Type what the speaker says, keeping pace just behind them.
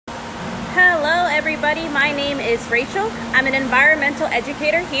everybody, my name is Rachel. I'm an environmental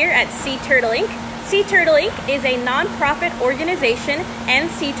educator here at Sea Turtle Inc. Sea Turtle Inc. is a non-profit organization and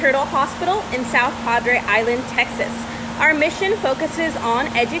sea turtle hospital in South Padre Island, Texas. Our mission focuses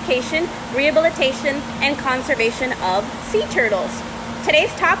on education, rehabilitation, and conservation of sea turtles.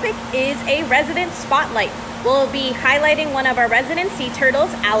 Today's topic is a resident spotlight. We'll be highlighting one of our resident sea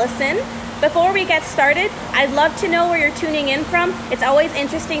turtles, Allison. Before we get started, I'd love to know where you're tuning in from. It's always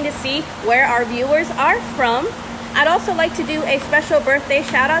interesting to see where our viewers are from. I'd also like to do a special birthday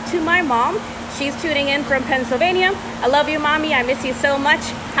shout out to my mom. She's tuning in from Pennsylvania. I love you, Mommy. I miss you so much.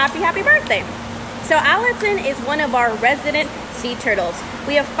 Happy birthday. So Allison is one of our resident sea turtles.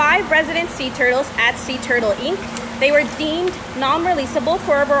 We have 5 resident sea turtles at Sea Turtle Inc. They were deemed non-releasable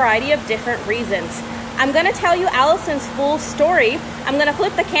for a variety of different reasons. I'm going to tell you Allison's full story. I'm going to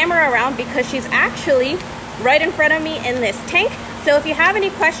flip the camera around because she's actually right in front of me in this tank. So if you have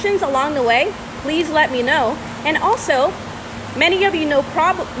any questions along the way, please let me know. And also, many of you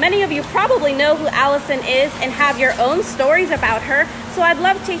probably know who Allison is and have your own stories about her. So I'd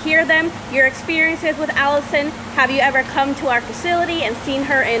love to hear them, your experiences with Allison. Have you ever come to our facility and seen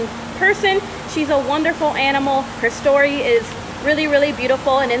her in person? She's a wonderful animal. Her story is really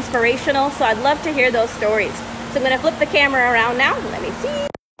beautiful and inspirational, so I'd love to hear those stories. So I'm going to flip the camera around now. Let me see.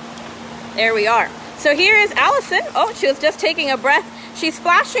 There we are. So here is Allison. Oh, she was just taking a breath. She's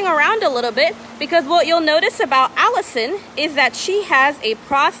splashing around a little bit because what you'll notice about Allison is that she has a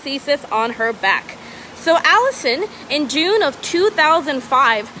prosthesis on her back. So Allison, in June of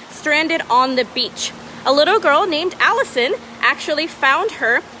 2005, stranded on the beach. A little girl named Allison actually found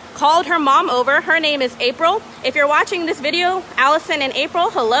her, called her mom over. Her name is April. If you're watching this video, Allison and April,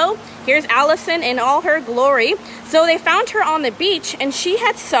 hello. Here's Allison in all her glory. So they found her on the beach and she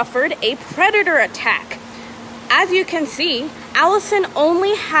had suffered a predator attack. As you can see, Allison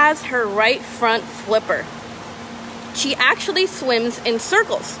only has her right front flipper. She actually swims in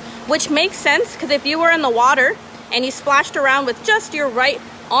circles, which makes sense because if you were in the water and you splashed around with just your right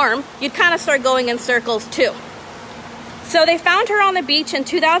arm, you'd kind of start going in circles too. So they found her on the beach in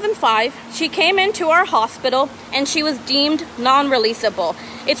 2005. She came into our hospital and she was deemed non-releasable.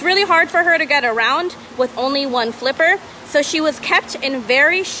 It's really hard for her to get around with only one flipper, so she was kept in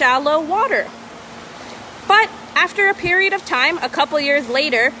very shallow water. But after a period of time, a couple years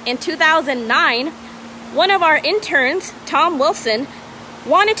later, in 2009, one of our interns, Tom Wilson,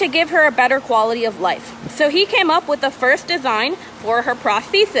 wanted to give her a better quality of life. So he came up with the first design for her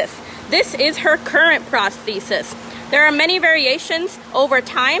prosthesis. This is her current prosthesis. There are many variations over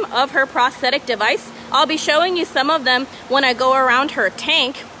time of her prosthetic device. I'll be showing you some of them when I go around her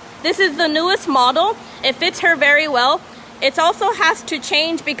tank. This is the newest model. It fits her very well. It also has to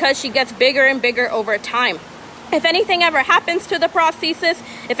change because she gets bigger and bigger over time. If anything ever happens to the prosthesis,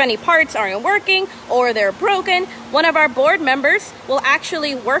 if any parts aren't working or they're broken, one of our board members will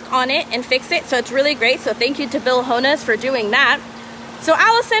actually work on it and fix it. So it's really great. So thank you to Bill Honas for doing that. So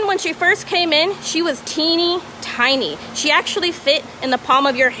Allison, when she first came in, she was teeny tiny. She actually fit in the palm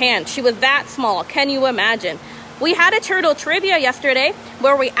of your hand. She was that small. Can you imagine? We had a turtle trivia yesterday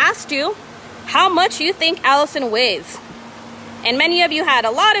where we asked you how much you think Allison weighs. And many of you had a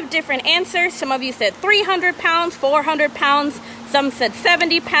lot of different answers. Some of you said 300 pounds, 400 pounds. Some said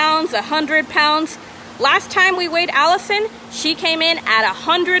 70 pounds, 100 pounds. Last time we weighed Allison, she came in at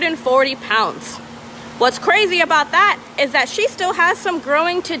 140 pounds. What's crazy about that is that she still has some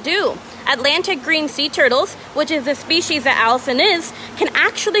growing to do. Atlantic green sea turtles, which is the species that Allison is, can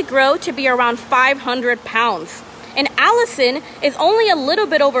actually grow to be around 500 pounds. And Allison is only a little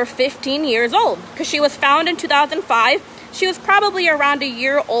bit over 15 years old because she was found in 2005. She was probably around a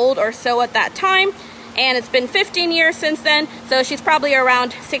year old or so at that time, and it's been 15 years since then, so she's probably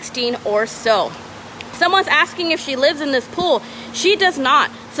around 16 or so. Someone's asking if she lives in this pool. She does not.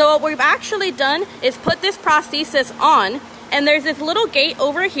 So what we've actually done is put this prosthesis on, and there's this little gate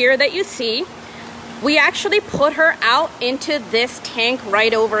over here that you see. We actually put her out into this tank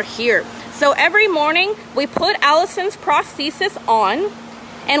right over here. So every morning we put Allison's prosthesis on,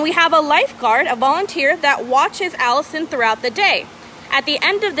 and we have a lifeguard, a volunteer, that watches Allison throughout the day. At the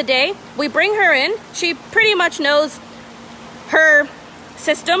end of the day, we bring her in. She pretty much knows her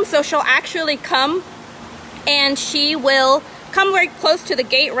system, so she'll actually come and she will come very close to the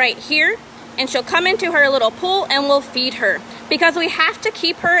gate right here, and she'll come into her little pool and we'll feed her because we have to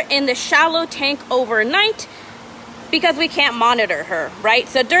keep her in the shallow tank overnight because we can't monitor her, right?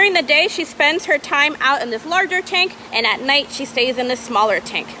 So during the day, she spends her time out in this larger tank, and at night, she stays in this smaller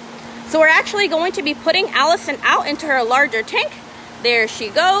tank. So we're actually going to be putting Allison out into her larger tank. There she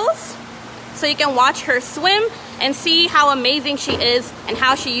goes. So you can watch her swim and see how amazing she is and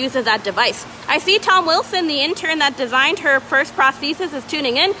how she uses that device. I see Tom Wilson, the intern that designed her first prosthesis, is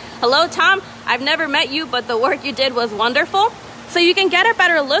tuning in. Hello, Tom. I've never met you, but the work you did was wonderful. So you can get a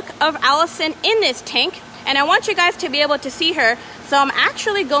better look of Allison in this tank, and I want you guys to be able to see her. So I'm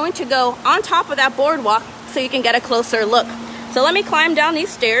actually going to go on top of that boardwalk so you can get a closer look. So let me climb down these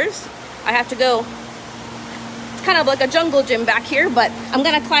stairs. I have to go, it's kind of like a jungle gym back here, but I'm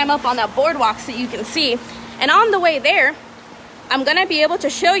gonna climb up on that boardwalk so you can see. And on the way there, I'm gonna be able to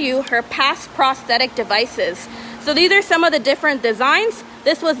show you her past prosthetic devices. So these are some of the different designs.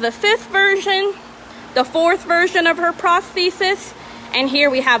 This was the 5th version, the 4th version of her prosthesis, and here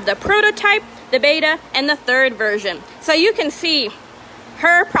we have the prototype, the beta, and the 3rd version. So you can see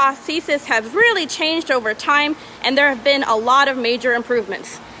her prosthesis has really changed over time, and there have been a lot of major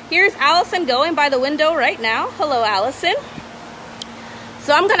improvements. Here's Allison going by the window right now. Hello, Allison.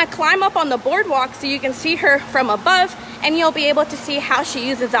 So I'm gonna climb up on the boardwalk so you can see her from above, and you'll be able to see how she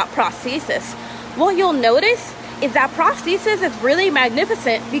uses that prosthesis. What you'll notice is that prosthesis is really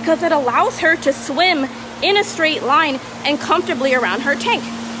magnificent because it allows her to swim in a straight line and comfortably around her tank.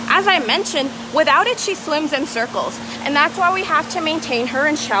 As I mentioned, without it, she swims in circles, and that's why we have to maintain her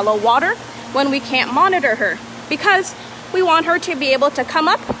in shallow water when we can't monitor her, because we want her to be able to come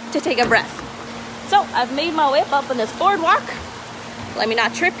up to take a breath. So I've made my way up on this boardwalk. Let me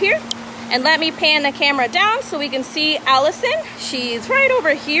not trip here, and let me pan the camera down so we can see Allison. She's right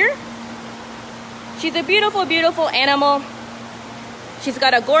over here. She's a beautiful, beautiful animal. She's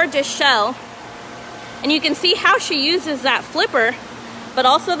got a gorgeous shell, and you can see how she uses that flipper, but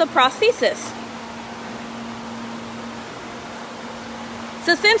also the prosthesis.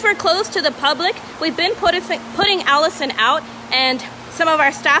 So since we're close to the public, we've been putting Allison out, and some of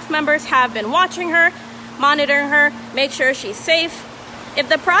our staff members have been watching her, monitoring her, make sure she's safe. If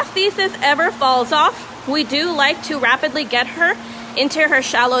the prosthesis ever falls off, we do like to rapidly get her into her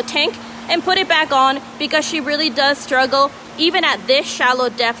shallow tank and put it back on, because she really does struggle, even at this shallow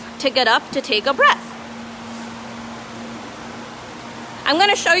depth, to get up to take a breath. I'm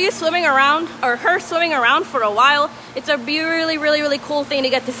gonna show you swimming around, or her swimming around for a while. It's a really, really, really cool thing to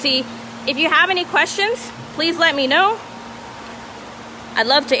get to see. If you have any questions, please let me know. I'd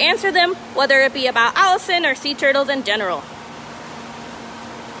love to answer them, whether it be about Allison or sea turtles in general.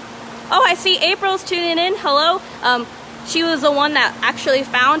 Oh, I see April's tuning in. Hello. She was the one that actually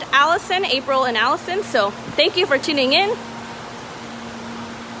found Allison, April and Allison, so thank you for tuning in.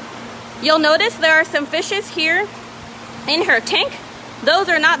 You'll notice there are some fishes here in her tank. Those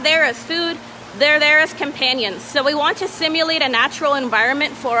are not there as food, they're there as companions. So we want to simulate a natural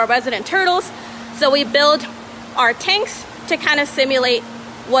environment for our resident turtles, so we build our tanks to kind of simulate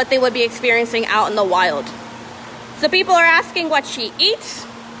what they would be experiencing out in the wild. So people are asking what she eats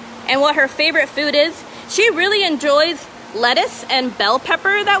and what her favorite food is. She really enjoys lettuce and bell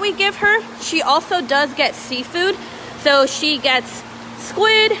pepper that we give her. She also does get seafood, so she gets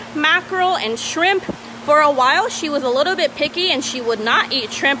squid, mackerel, and shrimp. For a while, she was a little bit picky and she would not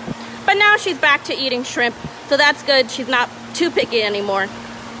eat shrimp, but now she's back to eating shrimp, so that's good. She's not too picky anymore.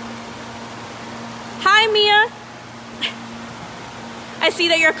 Hi, Mia. I see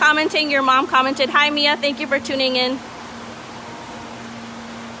that you're commenting. Your mom commented. Hi, Mia. Thank you for tuning in.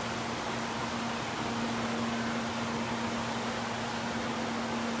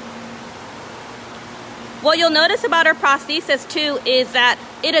 What you'll notice about her prosthesis too is that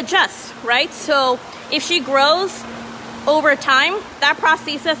it adjusts, right? So if she grows over time, that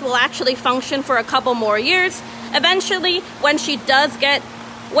prosthesis will actually function for a couple more years. Eventually, when she does get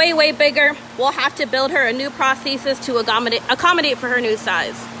way, way bigger, we'll have to build her a new prosthesis to accommodate for her new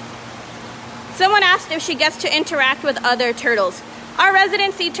size. Someone asked if she gets to interact with other turtles. Our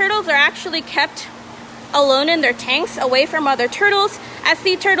resident sea turtles are actually kept alone in their tanks, away from other turtles, as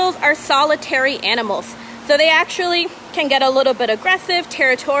sea turtles are solitary animals. So they actually can get a little bit aggressive,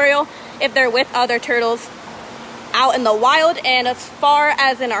 territorial, if they're with other turtles out in the wild. And as far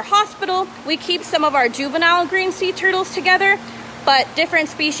as in our hospital, we keep some of our juvenile green sea turtles together, but different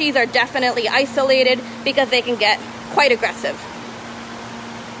species are definitely isolated because they can get quite aggressive.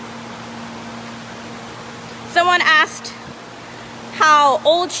 Someone asked how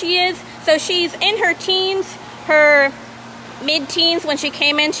old she is. So she's in her teens, her mid-teens. When she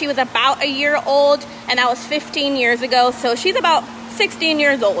came in, she was about a year old, and that was 15 years ago, so she's about 16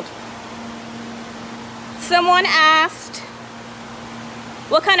 years old. Someone asked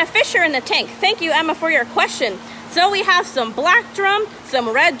what kind of fish are in the tank. Thank you, Emma, for your question. So we have some black drum, some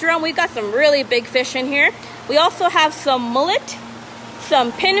red drum. We've got some really big fish in here. We also have some mullet,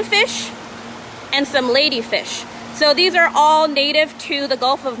 some pinfish, and some ladyfish. So these are all native to the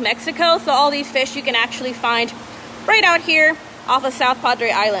Gulf of Mexico, so all these fish you can actually find right out here off of South Padre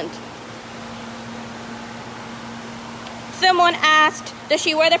Island. Someone asked, does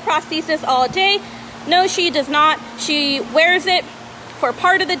she wear the prosthesis all day? No, she does not. She wears it for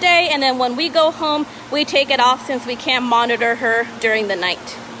part of the day, and then when we go home, we take it off since we can't monitor her during the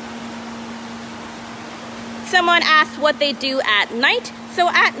night. Someone asked what they do at night. So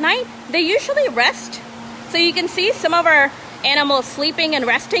at night, they usually rest. So you can see some of our animals sleeping and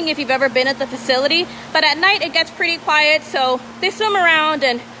resting if you've ever been at the facility. But at night, it gets pretty quiet, so they swim around,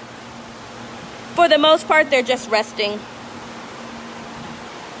 and for the most part, they're just resting.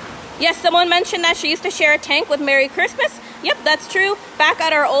 Yes, someone mentioned that she used to share a tank with Merry Christmas. Yep, that's true. Back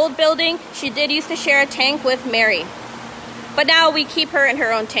at our old building, she did used to share a tank with Mary. But now we keep her in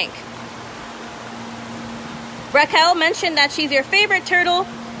her own tank. Raquel mentioned that she's your favorite turtle,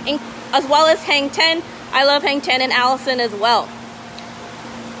 as well as Hang 10. I love Hang 10 and Allison as well.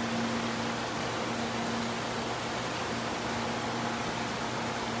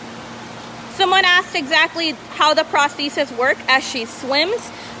 Someone asked exactly how the prosthesis work as she swims.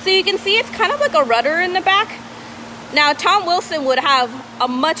 So you can see it's kind of like a rudder in the back. Now, Tom Wilson would have a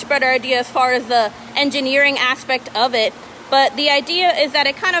much better idea as far as the engineering aspect of it, but the idea is that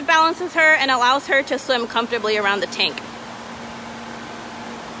it kind of balances her and allows her to swim comfortably around the tank.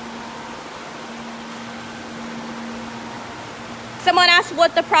 Someone asked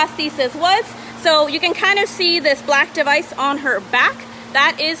what the prosthesis was. So you can kind of see this black device on her back.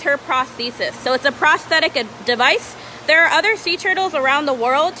 That is her prosthesis. So it's a prosthetic device. There are other sea turtles around the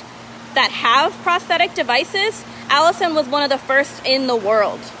world that have prosthetic devices. Allison was one of the first in the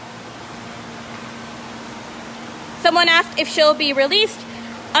world. Someone asked if she'll be released.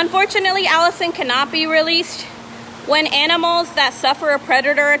 Unfortunately, Allison cannot be released. When animals that suffer a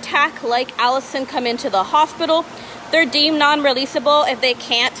predator attack like Allison come into the hospital, they're deemed non-releasable if they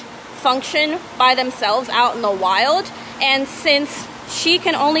can't function by themselves out in the wild. And since she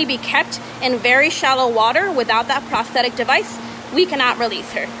can only be kept in very shallow water without that prosthetic device, we cannot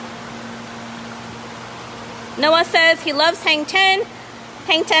release her. Noah says he loves Hang 10.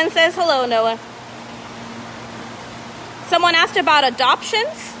 Hang 10 says hello, Noah. Someone asked about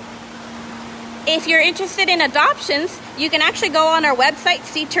adoptions. If you're interested in adoptions, you can actually go on our website,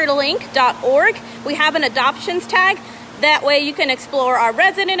 seaturtleinc.org. We have an adoptions tag. That way you can explore our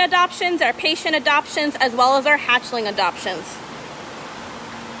resident adoptions, our patient adoptions, as well as our hatchling adoptions.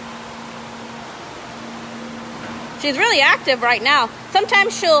 She's really active right now.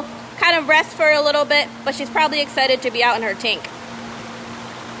 Sometimes she'll kind of rest for a little bit, but she's probably excited to be out in her tank.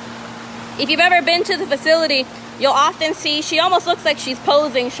 If you've ever been to the facility, you'll often see she almost looks like she's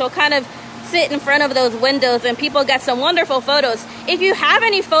posing. She'll kind of sit in front of those windows and people get some wonderful photos. If you have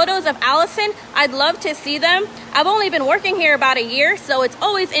any photos of Allison, I'd love to see them. I've only been working here about a year, so it's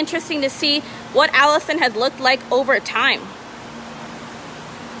always interesting to see what Allison has looked like over time.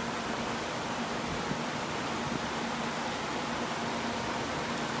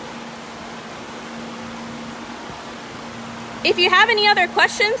 If you have any other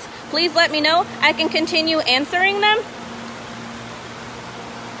questions, please let me know. I can continue answering them.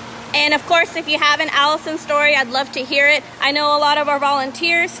 And of course, if you have an Allison story, I'd love to hear it. I know a lot of our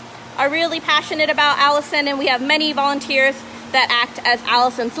volunteers are really passionate about Allison, and we have many volunteers that act as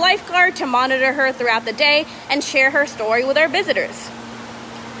Allison's lifeguard to monitor her throughout the day and share her story with our visitors.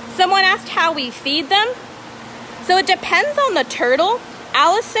 Someone asked how we feed them. So it depends on the turtle.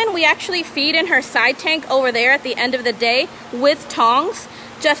 Allison, we actually feed in her side tank over there at the end of the day with tongs,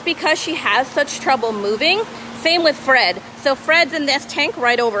 just because she has such trouble moving. Same with Fred. So Fred's in this tank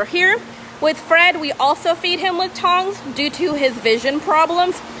right over here. With Fred, we also feed him with tongs due to his vision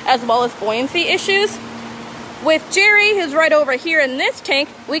problems as well as buoyancy issues. With Jerry, who's right over here in this tank,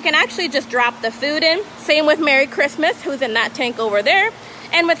 we can actually just drop the food in. Same with Merry Christmas, who's in that tank over there.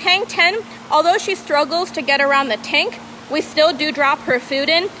 And with Hang 10, although she struggles to get around the tank, we still do drop her food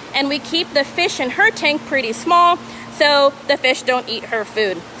in, and we keep the fish in her tank pretty small so the fish don't eat her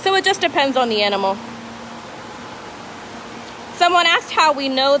food. So it just depends on the animal. Someone asked how we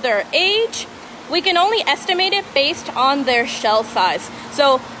know their age. We can only estimate it based on their shell size.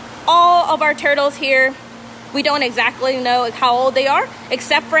 So all of our turtles here, we don't exactly know how old they are,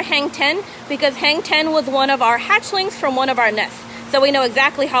 except for Hang 10, because Hang 10 was one of our hatchlings from one of our nests. So we know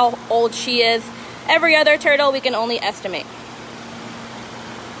exactly how old she is. Every other turtle we can only estimate.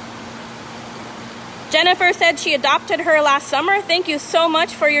 Jennifer said she adopted her last summer. Thank you so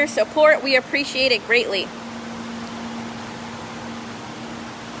much for your support. We appreciate it greatly.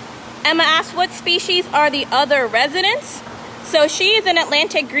 Emma asked what species are the other residents. So she is an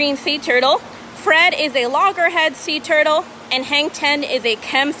Atlantic green sea turtle. Fred is a loggerhead sea turtle, and Hang 10 is a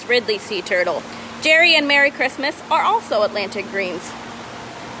Kemp's Ridley sea turtle. Jerry and Merry Christmas are also Atlantic greens.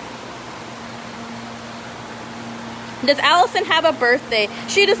 Does Allison have a birthday?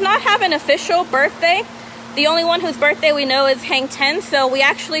 She does not have an official birthday. The only one whose birthday we know is Hang 10, so we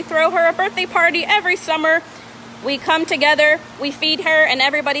actually throw her a birthday party every summer. We come together, we feed her, and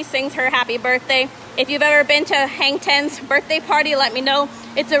everybody sings her happy birthday. If you've ever been to Hang 10's birthday party, let me know.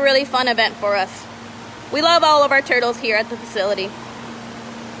 It's a really fun event for us. We love all of our turtles here at the facility.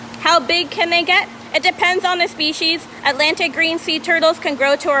 How big can they get? It depends on the species. Atlantic green sea turtles can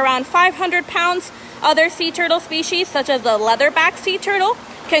grow to around 500 pounds. Other sea turtle species, such as the leatherback sea turtle,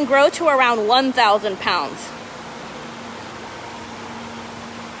 can grow to around 1,000 pounds.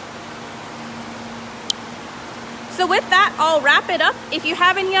 So with that, I'll wrap it up. If you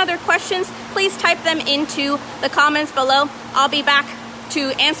have any other questions, please type them into the comments below. I'll be back to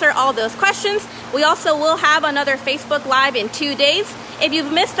answer all those questions. We also will have another Facebook Live in 2 days. If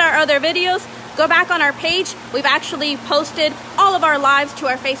you've missed our other videos, go back on our page. We've actually posted all of our lives to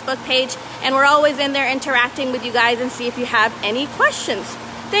our Facebook page, and we're always in there interacting with you guys and see if you have any questions.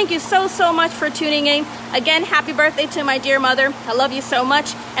 Thank you so much for tuning in. Again, happy birthday to my dear mother. I love you so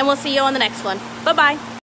much, and we'll see you on the next one. Bye-bye.